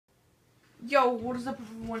Yo, what is up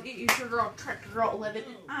everyone? It is your girl, Tractor Girl 11,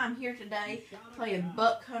 and I'm here today playing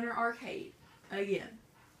Buck Hunter Arcade again.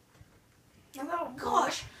 Oh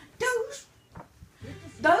gosh, those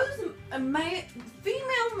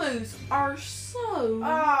female moose are so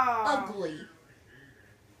ugly.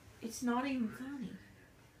 It's not even funny.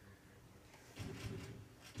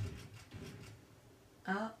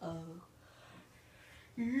 Uh-oh.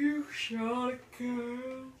 You shot a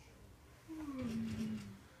cow.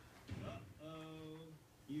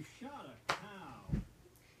 You shot a cow.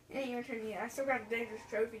 It ain't your turn yet. I still got a dangerous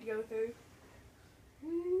trophy to go through.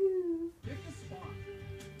 Pick a spot.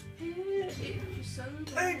 It was so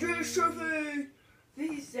Dangerous trophy!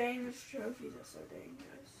 These dangerous trophies are so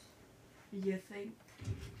dangerous. You think?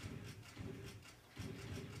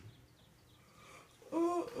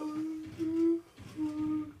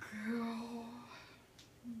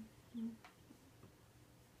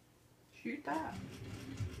 Shoot that.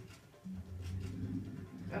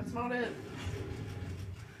 That's not it.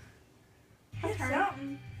 Hit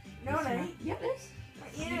something. No, it ain't. Yeah, it is.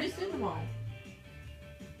 Yeah. You just did them all.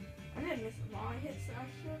 I didn't miss them all. I hit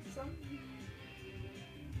something.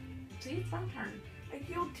 See, it's my turn. I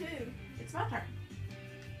killed two. It's my turn.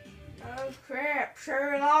 Oh crap,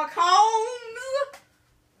 Sherlock Holmes!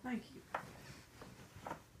 Thank you.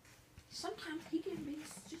 Sometimes he can be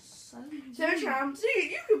just so Sometimes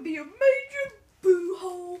you could be a major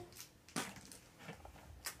boo-hole.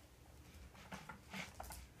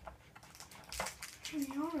 I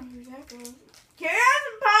don't know who that was. Can I have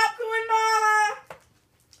some popcorn, Mama?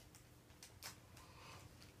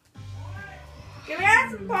 Can we have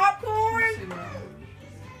some popcorn?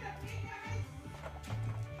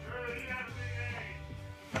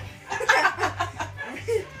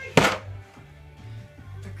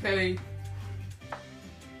 Okay.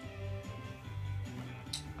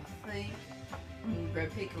 I think I'm gonna go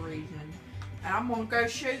pick a region. And I'm gonna go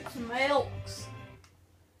shoot some elks.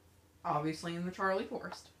 Obviously in the Charlie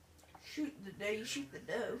Forest. Shoot the doe, you shoot the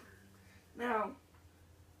doe. No.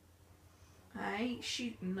 I ain't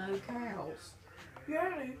shooting no cows. Yeah,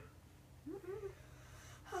 I do.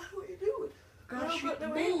 What are you doing? Gotta shoot the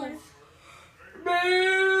way. bulls. Moo!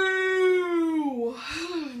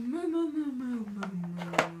 Moo, moo, moo, moo, moo, moo.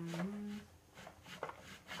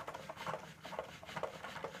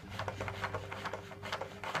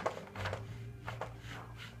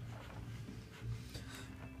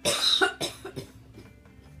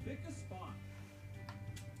 Pick a spot.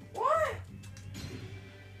 What?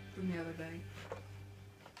 From the other day.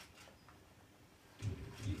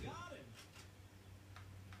 You got him.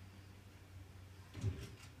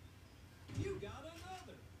 You got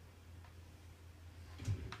another.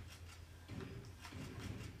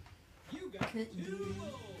 You got two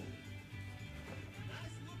bulls.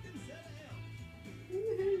 Nice looking set of elks.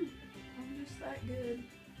 Woohoo! I'm just that good.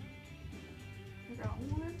 I got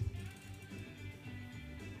one.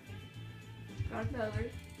 Got another.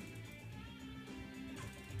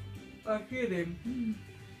 I hit him.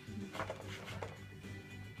 I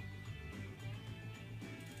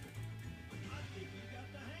think you got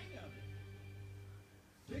the hang of it.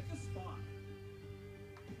 Pick a spot.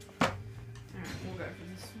 Alright, we'll go for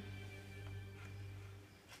this one.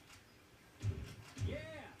 Yeah.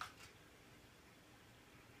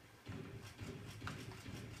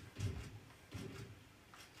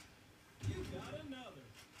 You got another.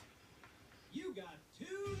 You got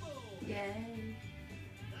two bulls. Yay.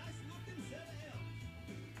 Nice looking set of elks.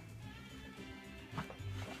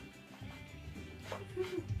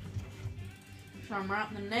 So I'm right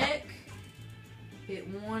in the neck. Hit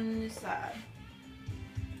one in the side.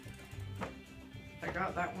 I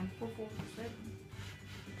got that one for 447.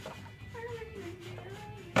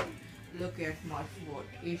 Look at my foot.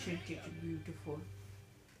 Isn't it beautiful?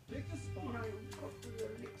 Pick a You spot. know, you go through the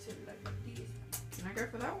mix it like this. Can I go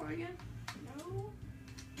for that one again? No.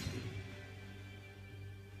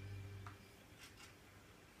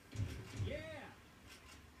 Yeah.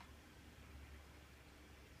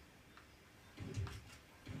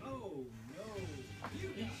 Oh no. You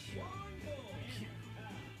got one bull.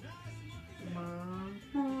 Nice looking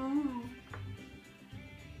elk.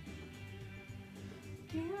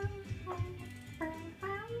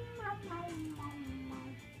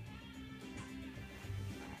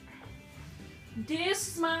 This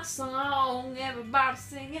is my song, everybody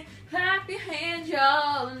sing it. Clap your hands,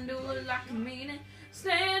 y'all, and do it like you mean it.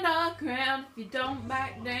 Stand our ground if you don't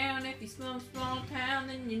back down. If you smell small town,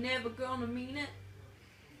 then you're never gonna mean it.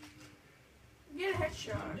 Get a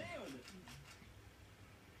headshot. Nailed it.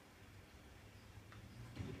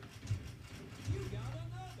 You got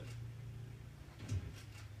another.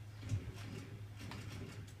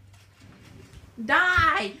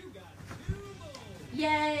 Die! You got 2 more.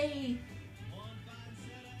 Yay! One fine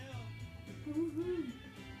set of elk. Woohoo.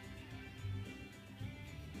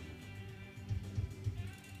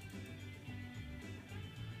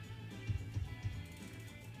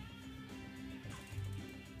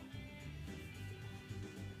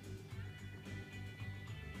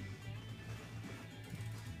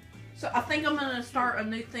 So I think I'm gonna start a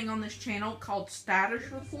new thing on this channel called Status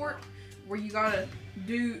Report, where you gotta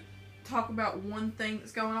talk about one thing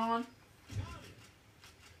that's going on.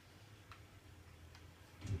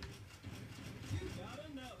 You got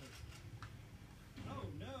another. Oh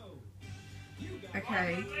no. You got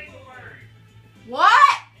Okay. What's my legal word? What?